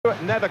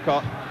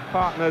Nethercott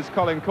partners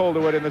Colin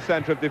Calderwood in the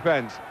centre of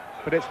defence,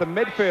 but it's the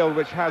midfield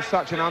which has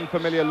such an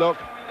unfamiliar look.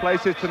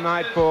 Places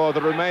tonight for the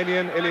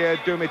Romanian Ilie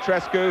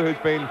Dumitrescu,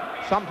 who's been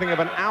something of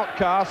an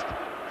outcast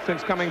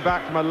since coming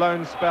back from a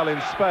loan spell in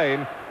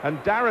Spain, and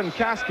Darren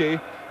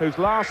Caskey, whose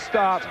last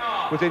start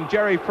was in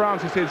Jerry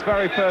Francis's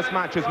very first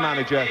match as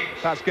manager.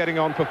 That's getting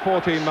on for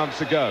 14 months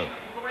ago.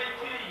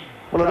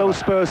 Well, although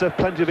Spurs have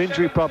plenty of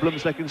injury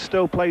problems, they can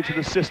still play to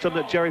the system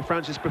that Jerry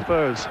Francis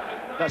prefers.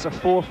 That's a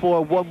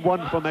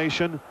 4-4-1-1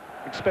 formation.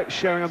 Expect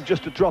Sheringham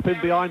just to drop in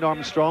behind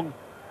Armstrong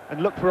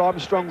and look for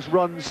Armstrong's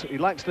runs. He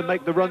likes to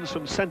make the runs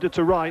from centre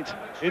to right,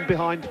 in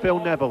behind Phil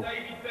Neville.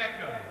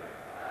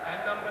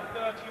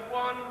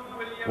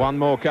 One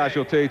more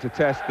casualty to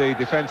test the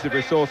defensive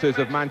resources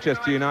of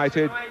Manchester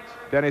United.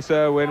 Dennis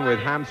Irwin with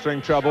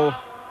hamstring trouble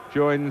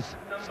joins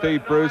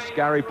Steve Bruce,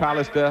 Gary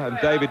Pallister and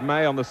David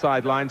May on the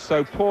sidelines.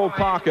 So Paul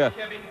Parker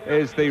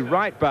is the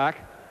right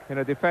back in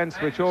a defence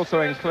which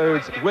also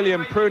includes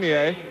William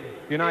Prunier,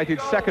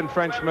 United's second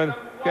Frenchman,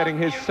 getting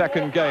his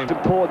second game. It's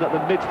important that the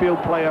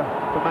midfield player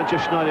for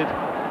Manchester United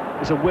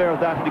is aware of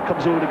that and he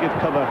comes over to give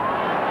cover.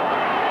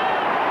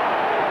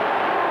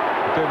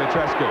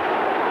 Dumitrescu.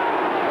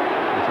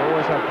 He's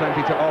always had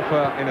plenty to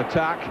offer in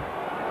attack.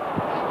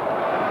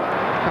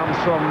 It comes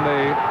from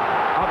the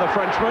other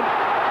Frenchman.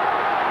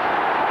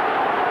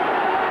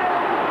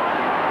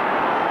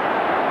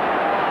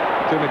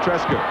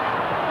 Dumitrescu.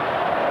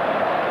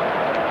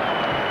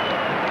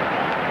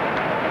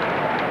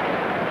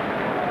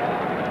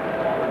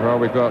 Well,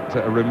 we've got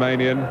a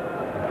Romanian,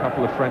 a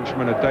couple of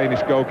Frenchmen, a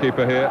Danish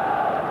goalkeeper here,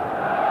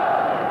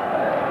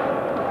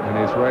 an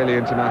Israeli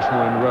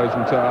international in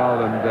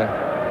Rosenthal, and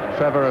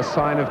Trevor, a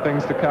sign of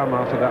things to come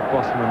after that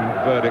Bosman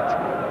verdict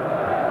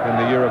in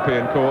the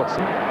European courts.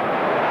 In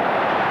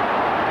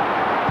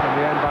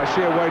the end, by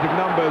sheer weight of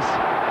numbers,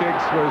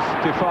 Giggs was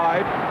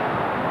defied.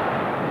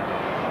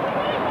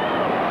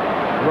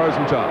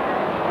 Rosenthal.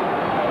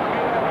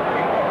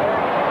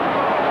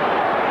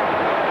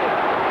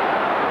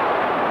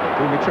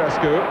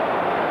 Dumitrescu.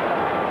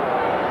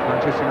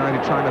 Manchester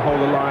United trying to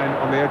hold the line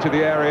on the edge of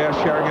the area.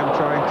 Sheringham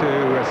trying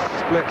to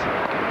split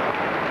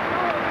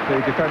the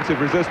defensive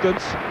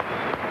resistance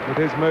with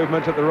his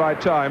movement at the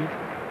right time.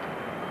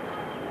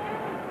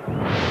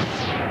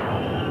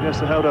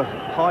 Yes, they held a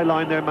high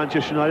line there,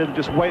 Manchester United, and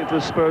just waited for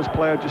the Spurs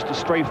player just to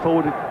stray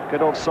forward and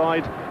get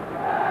offside.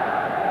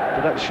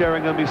 But that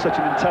Sheringham, he's such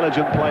an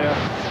intelligent player,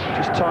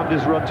 just timed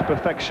his run to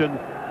perfection.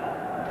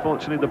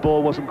 Unfortunately, the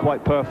ball wasn't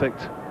quite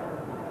perfect.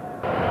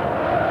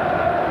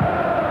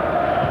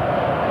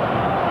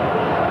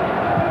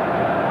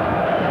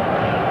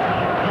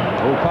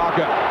 Oh,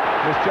 Parker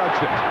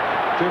misjudged it.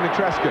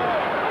 Dumitrescu.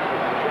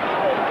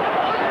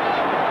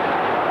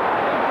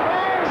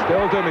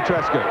 Still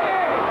Dumitrescu.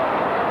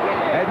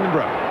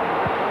 Edinburgh.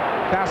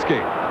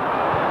 Caskey.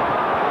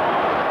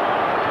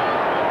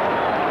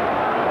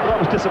 That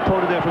was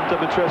disappointing there from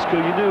Dumitrescu.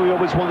 You knew he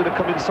always wanted to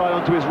come inside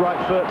onto his right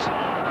foot.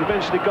 He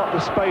eventually got the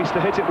space to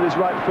hit it with his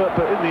right foot,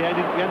 but in the end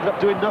he ended up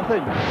doing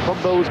nothing.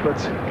 Fumbles, but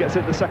gets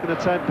it the second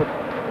attempt. But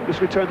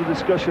just return to the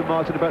discussion,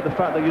 Martin, about the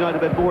fact that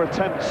United had more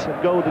attempts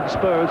at goal than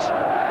Spurs.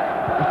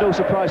 It was no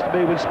surprise to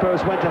me when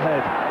Spurs went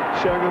ahead.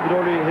 Sheringham had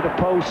already hit a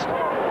post.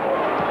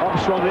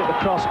 Armstrong hit the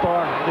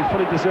crossbar, and they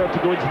fully deserved to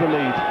go into the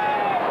lead.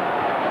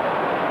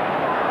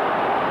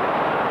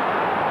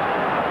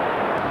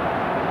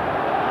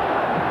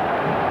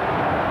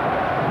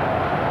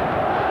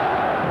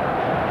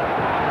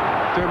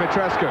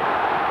 Dumitrescu.